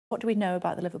What do we know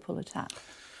about the Liverpool attack?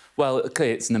 Well,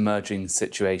 clearly it's an emerging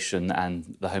situation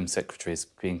and the Home Secretary is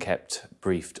being kept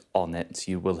briefed on it.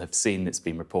 You will have seen it's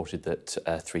been reported that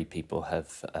 3 people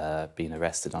have been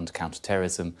arrested under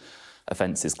counter-terrorism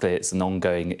offences. Clearly it's an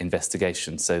ongoing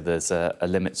investigation, so there's a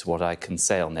limit to what I can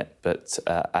say on it. But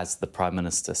as the Prime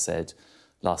Minister said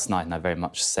last night, and I very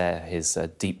much share his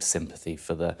deep sympathy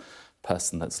for the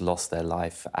person that's lost their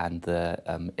life and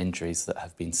the injuries that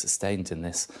have been sustained in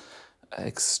this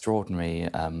extraordinary,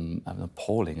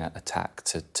 appalling attack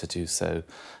to do so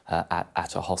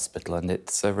at a hospital. And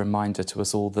it's a reminder to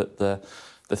us all that the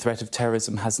threat of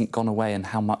terrorism hasn't gone away and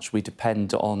how much we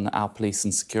depend on our police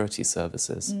and security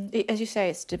services. As you say,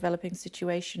 it's a developing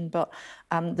situation, but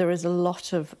there is a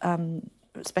lot of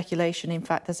speculation. In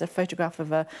fact, there's a photograph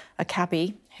of a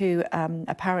cabbie who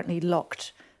apparently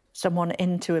locked someone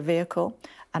into a vehicle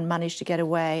and managed to get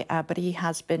away, but he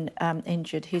has been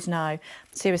injured. He's now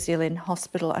seriously ill in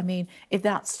hospital. I mean, if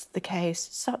that's the case,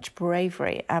 such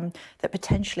bravery that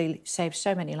potentially saves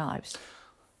so many lives.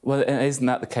 Well, isn't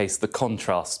that the case? The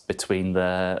contrast between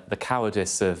the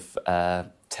cowardice of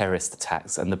terrorist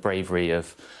attacks and the bravery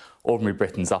of ordinary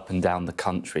Britons up and down the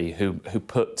country who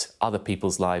put other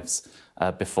people's lives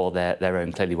before their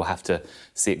own. Clearly, we'll have to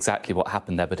see exactly what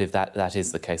happened there, but if that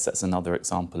is the case, that's another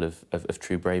example of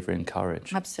true bravery and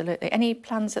courage. Absolutely. Any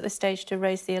plans at this stage to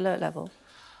raise the alert level?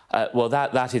 Well,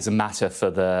 that is a matter for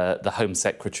the Home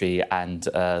Secretary and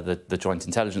the Joint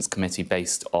Intelligence Committee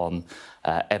based on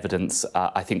evidence.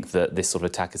 I think that this sort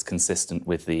of attack is consistent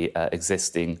with the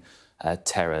existing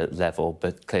terror level,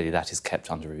 but clearly that is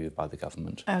kept under review by the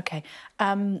government. OK.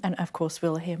 And, of course,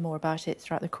 we'll hear more about it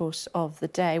throughout the course of the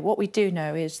day. What we do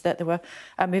know is that there were,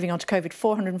 moving on to COVID,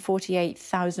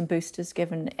 448,000 boosters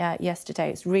given yesterday.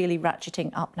 It's really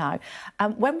ratcheting up now.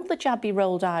 When will the jab be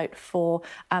rolled out for,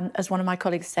 as one of my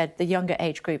colleagues said, the younger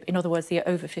age group, in other words, the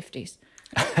over 50s?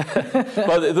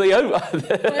 Well,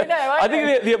 I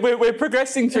think we're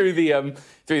progressing through the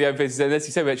overseas. And as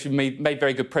you say, we actually made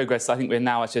very good progress. I think we're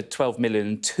now at 12 million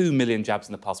and 2 million jabs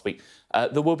in the past week.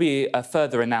 There will be a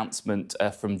further announcement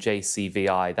from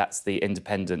JCVI, that's the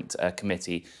independent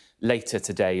committee, later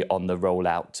today on the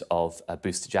rollout of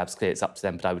booster jabs. Clearly, it's up to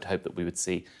them, but I would hope that we would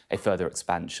see a further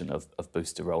expansion of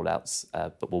booster rollouts,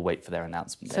 but we'll wait for their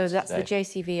announcement. So that's today.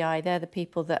 The JCVI, they're the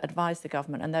people that advise the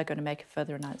government, and they're going to make a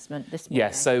further announcement this morning.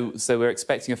 Yes, so we're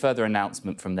expecting a further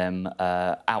announcement from them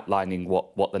outlining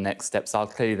what the next steps are.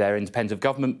 Clearly, they're independent of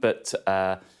government, but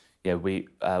yeah, we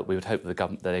would hope that the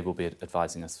government that they will be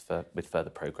advising us with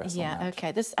further progress. Yeah, on that.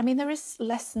 OK. There is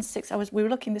less than 6 hours. We were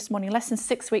looking this morning, less than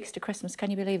 6 weeks to Christmas. Can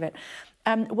you believe it?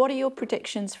 What are your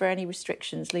predictions for any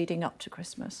restrictions leading up to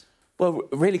Christmas? Well,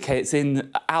 really, Kay, it's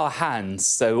in our hands.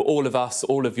 So all of us,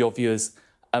 all of your viewers,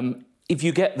 if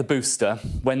you get the booster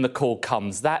when the call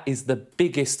comes, that is the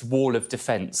biggest wall of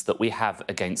defence that we have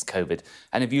against COVID.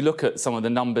 And if you look at some of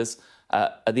the numbers,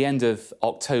 at the end of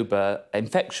October,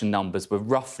 infection numbers were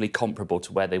roughly comparable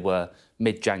to where they were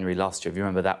mid-January last year. If you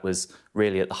remember, that was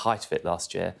really at the height of it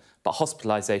last year. But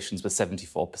hospitalisations were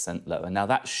 74% lower. Now,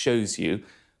 that shows you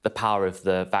the power of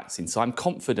the vaccine. So I'm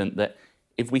confident that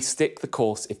if we stick the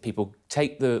course, if people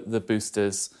take the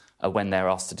boosters when they're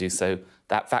asked to do so,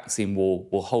 that vaccine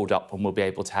will hold up and we'll be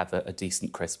able to have a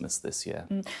decent Christmas this year.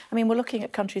 I mean, we're looking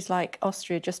at countries like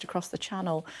Austria just across the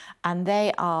Channel, and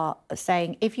they are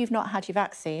saying if you've not had your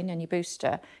vaccine and your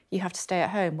booster, you have to stay at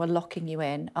home. We're locking you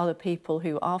in. Other people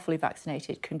who are fully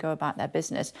vaccinated can go about their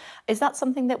business. Is that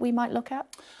something that we might look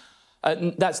at?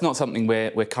 That's not something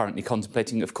we're currently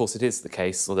contemplating. Of course, it is the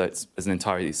case, although it's an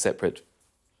entirely separate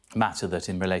matter, that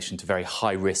in relation to very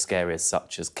high-risk areas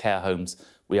such as care homes,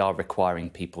 we are requiring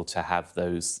people to have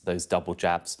those double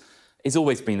jabs. It's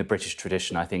always been the British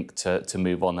tradition, I think, to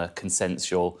move on a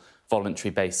consensual,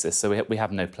 voluntary basis. So we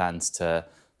have no plans to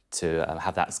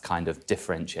have that kind of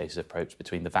differentiated approach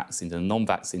between the vaccine and the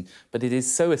non-vaccine. But it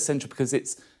is so essential because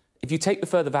if you take the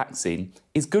further vaccine,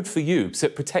 it's good for you, so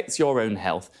it protects your own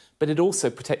health, but it also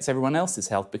protects everyone else's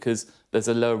health because there's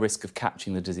a lower risk of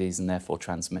catching the disease and therefore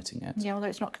transmitting it. Yeah, although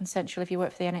it's not consensual if you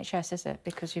work for the NHS, is it?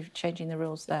 Because you're changing the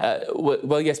rules there.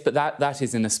 Well, yes, but that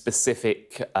is in a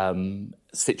specific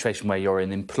situation where you're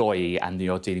an employee and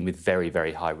you're dealing with very,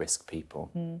 very high-risk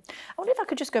people. I wonder if I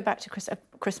could just go back to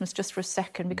Christmas just for a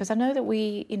second, because I know that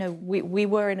we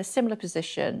were in a similar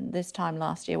position this time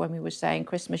last year when we were saying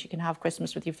Christmas, you can have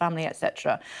Christmas with your family,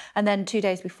 etc. And then 2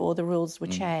 days before, the rules were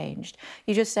changed.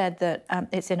 You just said that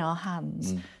it's in our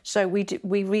hands. So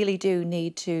we really do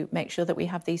need to make sure that we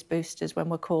have these boosters when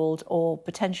we're called, or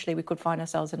potentially we could find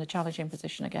ourselves in a challenging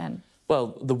position again.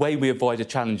 Well, the way we avoid a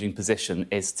challenging position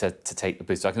is to take the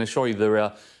booster. I can assure you there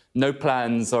are no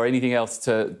plans or anything else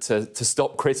to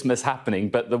stop Christmas happening,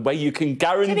 but the way you can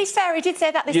guarantee... To be fair, he did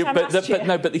say that this time last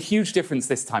year. But the huge difference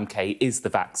this time, Kay, is the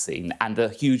vaccine and the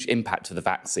huge impact of the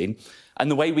vaccine.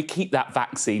 And the way we keep that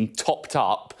vaccine topped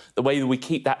up, the way that we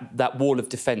keep that wall of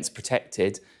defence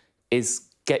protected is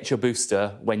get your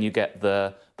booster when you get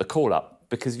the call-up.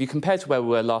 Because if you compare to where we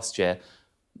were last year,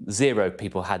 0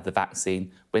 people had the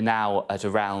vaccine. We're now at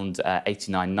around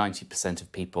 89–90%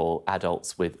 of people,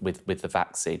 adults, with the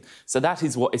vaccine. So that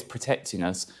is what is protecting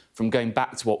us from going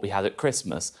back to what we had at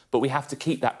Christmas. But we have to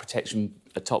keep that protection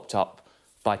topped up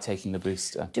by taking the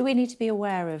booster. Do we need to be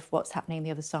aware of what's happening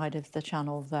the other side of the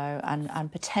channel, though,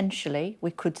 and potentially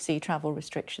we could see travel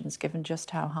restrictions given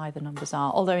just how high the numbers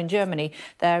are? Although in Germany,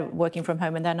 they're working from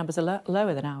home and their numbers are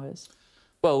lower than ours.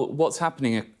 Well, what's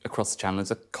happening across the channel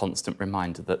is a constant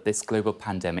reminder that this global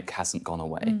pandemic hasn't gone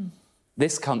away.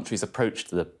 This country's approach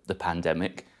to the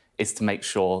pandemic is to make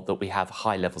sure that we have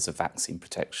high levels of vaccine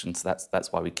protection. So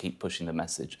that's why we keep pushing the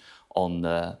message on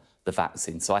the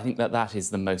vaccine. So I think that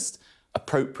is the most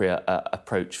appropriate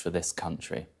approach for this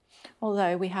country.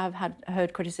 Although we have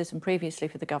heard criticism previously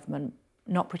for the government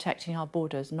not protecting our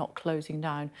borders, not closing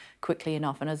down quickly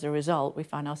enough, and as a result, we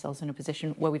find ourselves in a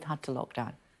position where we've had to lock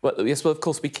down. Well, yes, well, of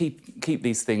course, we keep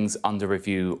these things under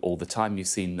review all the time. You've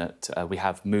seen that we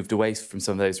have moved away from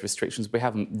some of those restrictions. We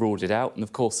haven't ruled it out. And,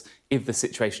 of course, if the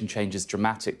situation changes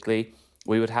dramatically,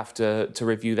 we would have to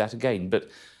review that again.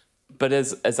 But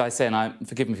as I say, and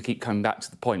forgive me for keep coming back to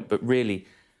the point, but really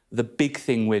the big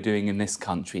thing we're doing in this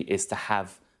country is to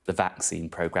have the vaccine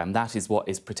programme. That is what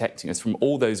is protecting us from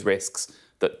all those risks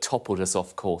that toppled us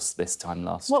off course this time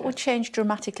last year. What would change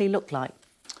dramatically look like?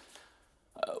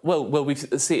 Well,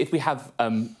 if we have,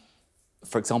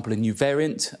 for example, a new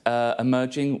variant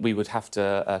emerging, we would have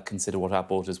to consider what our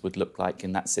borders would look like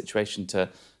in that situation to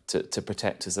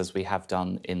protect us as we have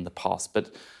done in the past.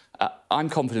 But I'm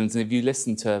confident, and if you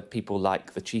listen to people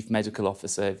like the Chief Medical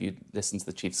Officer, if you listen to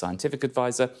the Chief Scientific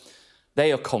Advisor,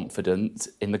 they are confident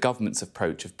in the government's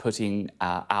approach of putting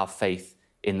our faith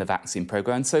in the vaccine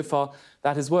programme. And so far,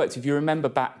 that has worked. If you remember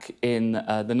back in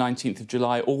the 19th of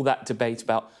July, all that debate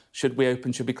about should we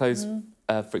open, should we close,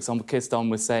 for example, Keir Starmer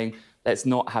was saying, let's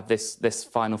not have this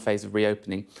final phase of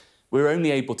reopening. We were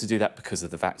only able to do that because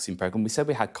of the vaccine programme. We said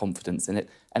we had confidence in it,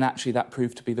 and actually that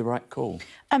proved to be the right call.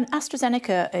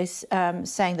 AstraZeneca is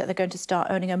saying that they're going to start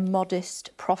earning a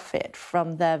modest profit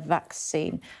from their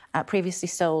vaccine, previously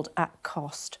sold at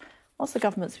cost. What's the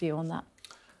government's view on that?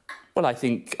 Well, I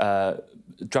think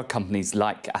drug companies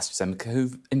like AstraZeneca,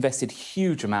 who've invested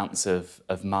huge amounts of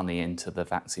money into the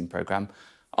vaccine programme,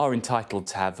 are entitled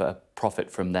to have a profit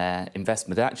from their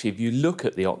investment. Actually, if you look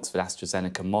at the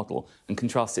Oxford-AstraZeneca model and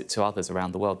contrast it to others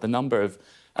around the world, the number of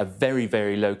very,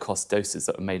 very low-cost doses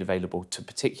that are made available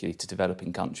particularly to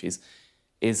developing countries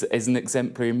is an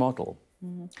exemplary model.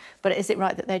 But is it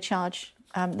right that they charge,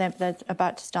 they're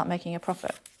about to start making a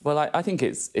profit? Well, I think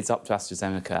it's up to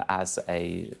AstraZeneca as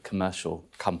a commercial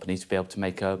company to be able to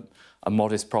make a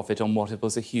modest profit on what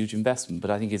was a huge investment.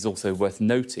 But I think it's also worth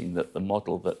noting that the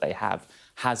model that they have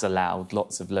has allowed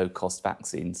lots of low-cost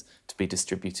vaccines to be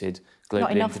distributed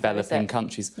globally in developing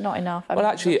countries. Not enough. Well,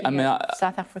 actually,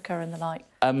 South Africa and the like.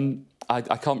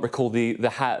 I can't recall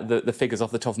the figures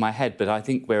off the top of my head, but I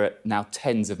think we're at now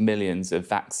tens of millions of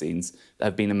vaccines that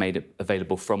have been made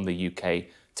available from the UK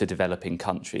to developing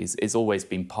countries. It's always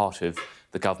been part of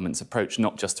the government's approach,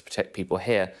 not just to protect people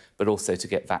here, but also to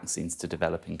get vaccines to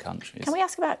developing countries. Can we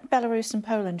ask about Belarus and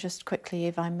Poland just quickly,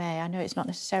 if I may? I know it's not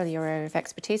necessarily your area of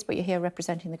expertise, but you're here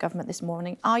representing the government this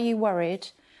morning. Are you worried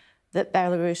that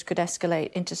Belarus could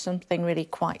escalate into something really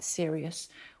quite serious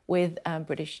with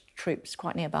British troops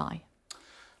quite nearby?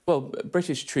 Well,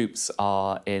 British troops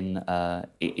are in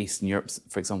Eastern Europe.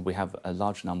 For example, we have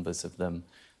large numbers of them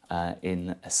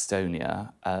in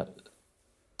Estonia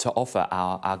to offer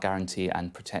our guarantee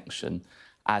and protection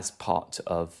as part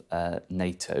of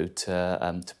NATO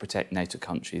to protect NATO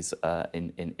countries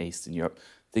in Eastern Europe.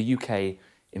 The UK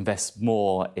invests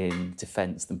more in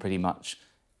defence than pretty much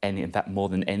in fact, more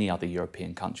than any other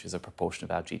European country as a proportion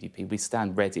of our GDP. We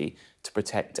stand ready to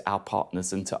protect our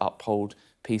partners and to uphold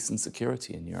peace and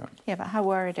security in Europe. Yeah, but how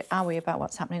worried are we about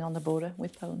what's happening on the border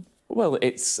with Poland? Well,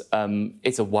 it's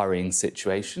a worrying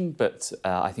situation, but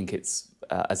I think it's,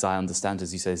 as I understand,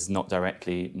 as you say, it's not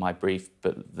directly my brief,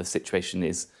 but the situation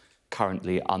is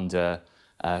currently under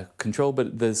control.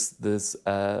 But there's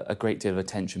a great deal of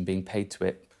attention being paid to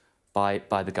it by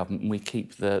the government, and we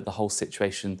keep the whole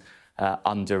situation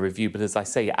under review. But as I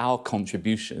say, our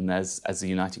contribution as the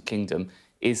United Kingdom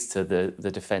is to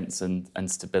the defence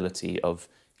and stability of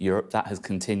Europe. That has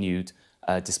continued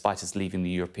despite us leaving the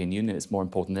European Union, it's more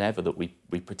important than ever that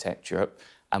we protect Europe,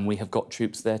 and we have got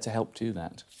troops there to help do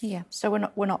that. Yeah, so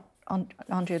we're not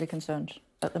unduly concerned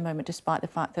at the moment, despite the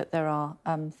fact that there are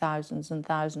thousands and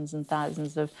thousands and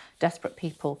thousands of desperate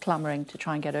people clamouring to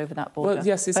try and get over that border. Well,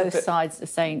 yes, both sides are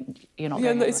saying you're not.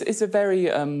 Yeah, it's a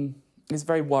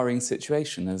very worrying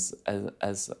situation, as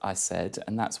I said,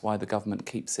 and that's why the government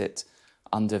keeps it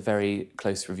under very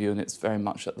close review, and it's very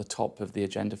much at the top of the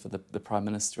agenda for the Prime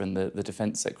Minister and the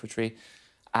Defence Secretary.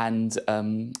 And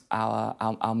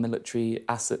our military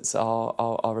assets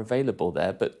are available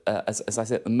there, but as I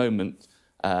said, at the moment,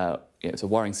 it's a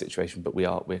worrying situation, but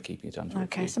we're keeping it under review.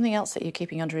 OK, something else that you're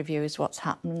keeping under review is what's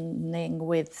happening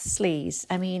with sleaze.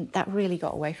 I mean, that really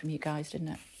got away from you guys, didn't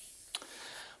it?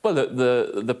 Well,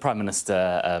 the Prime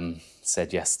Minister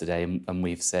said yesterday, and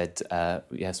we've said,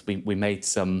 yes, we made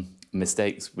some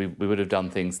mistakes. We would have done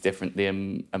things differently,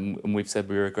 and we've said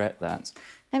we regret that.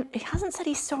 No, he hasn't said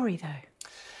he's sorry, though.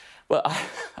 Well,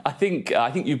 I think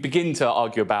you begin to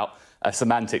argue about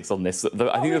semantics on this.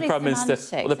 I think the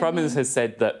Prime Minister has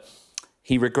said that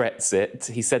he regrets it.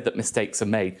 He said that mistakes are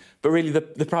made. But really,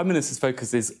 the Prime Minister's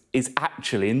focus is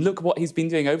actually, and look what he's been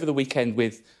doing over the weekend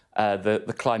with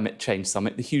the Climate Change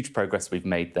Summit, the huge progress we've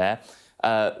made there.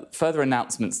 Further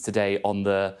announcements today on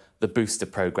the booster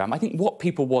programme. I think what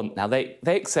people want now, they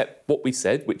accept what we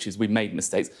said, which is we've made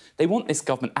mistakes. They want this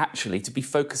government actually to be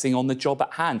focusing on the job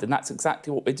at hand, and that's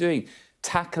exactly what we're doing.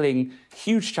 Tackling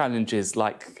huge challenges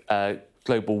like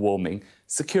global warming,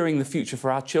 securing the future for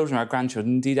our children, our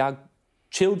grandchildren, indeed our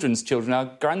children's children, our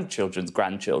grandchildren's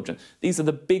grandchildren. These are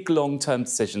the big long-term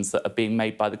decisions that are being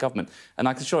made by the government. And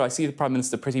I can assure you, I see the Prime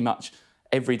Minister pretty much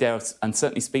every day, and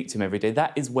certainly speak to him every day.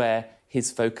 That is where his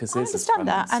focus is. I understand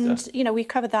that, and we've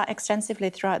covered that extensively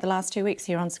throughout the last 2 weeks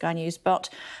here on Sky News. But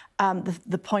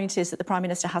the point is that the Prime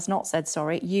Minister has not said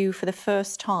sorry. You, for the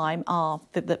first time, are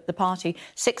the party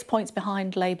 6 points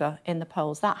behind Labour in the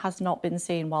polls. That has not been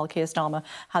seen while Keir Starmer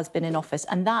has been in office,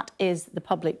 and that is the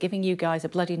public giving you guys a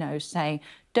bloody nose, saying,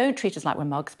 "Don't treat us like we're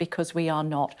mugs, because we are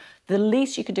not." The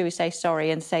least you can do is say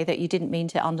sorry and say that you didn't mean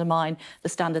to undermine the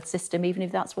standard system, even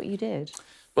if that's what you did.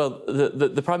 Well,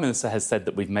 the Prime Minister has said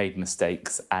that we've made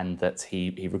mistakes and that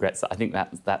he regrets that. I think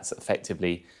that's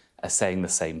effectively saying the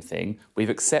same thing. We've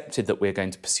accepted that we're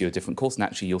going to pursue a different course, and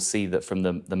actually you'll see that from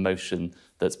the motion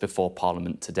that's before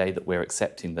Parliament today that we're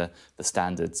accepting the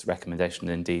standards recommendation,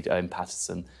 and indeed Owen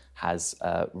Paterson has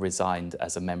resigned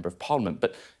as a Member of Parliament.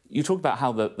 But you talk about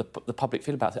how the public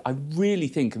feel about it. I really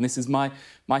think, and this is my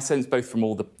sense both from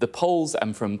all the polls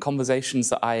and from conversations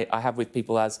that I have with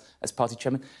people as party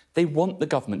chairman, they want the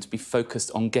government to be focused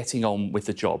on getting on with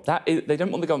the job. They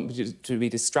don't want the government to be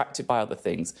distracted by other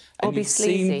things. Or be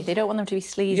sleazy. They don't want them to be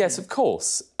sleazy. Yes, of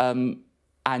course.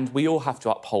 And we all have to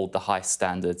uphold the high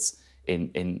standards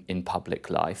in public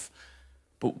life.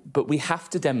 But we have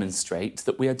to demonstrate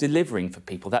that we are delivering for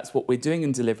people. That's what we're doing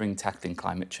in delivering tackling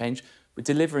climate change. We're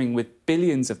delivering with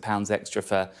billions of pounds extra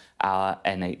for our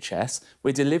NHS.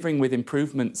 We're delivering with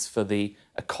improvements for the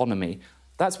economy.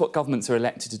 That's what governments are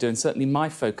elected to do, and certainly my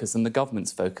focus and the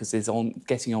government's focus is on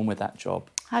getting on with that job.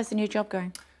 How's the new job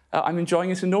going? I'm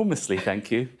enjoying it enormously,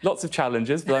 thank you. Lots of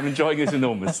challenges, but I'm enjoying it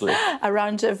enormously. A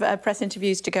round of press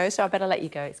interviews to go, so I better let you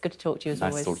go. It's good to talk to you as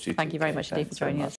always. Nice to talk to you. Thank you very much indeed for joining us.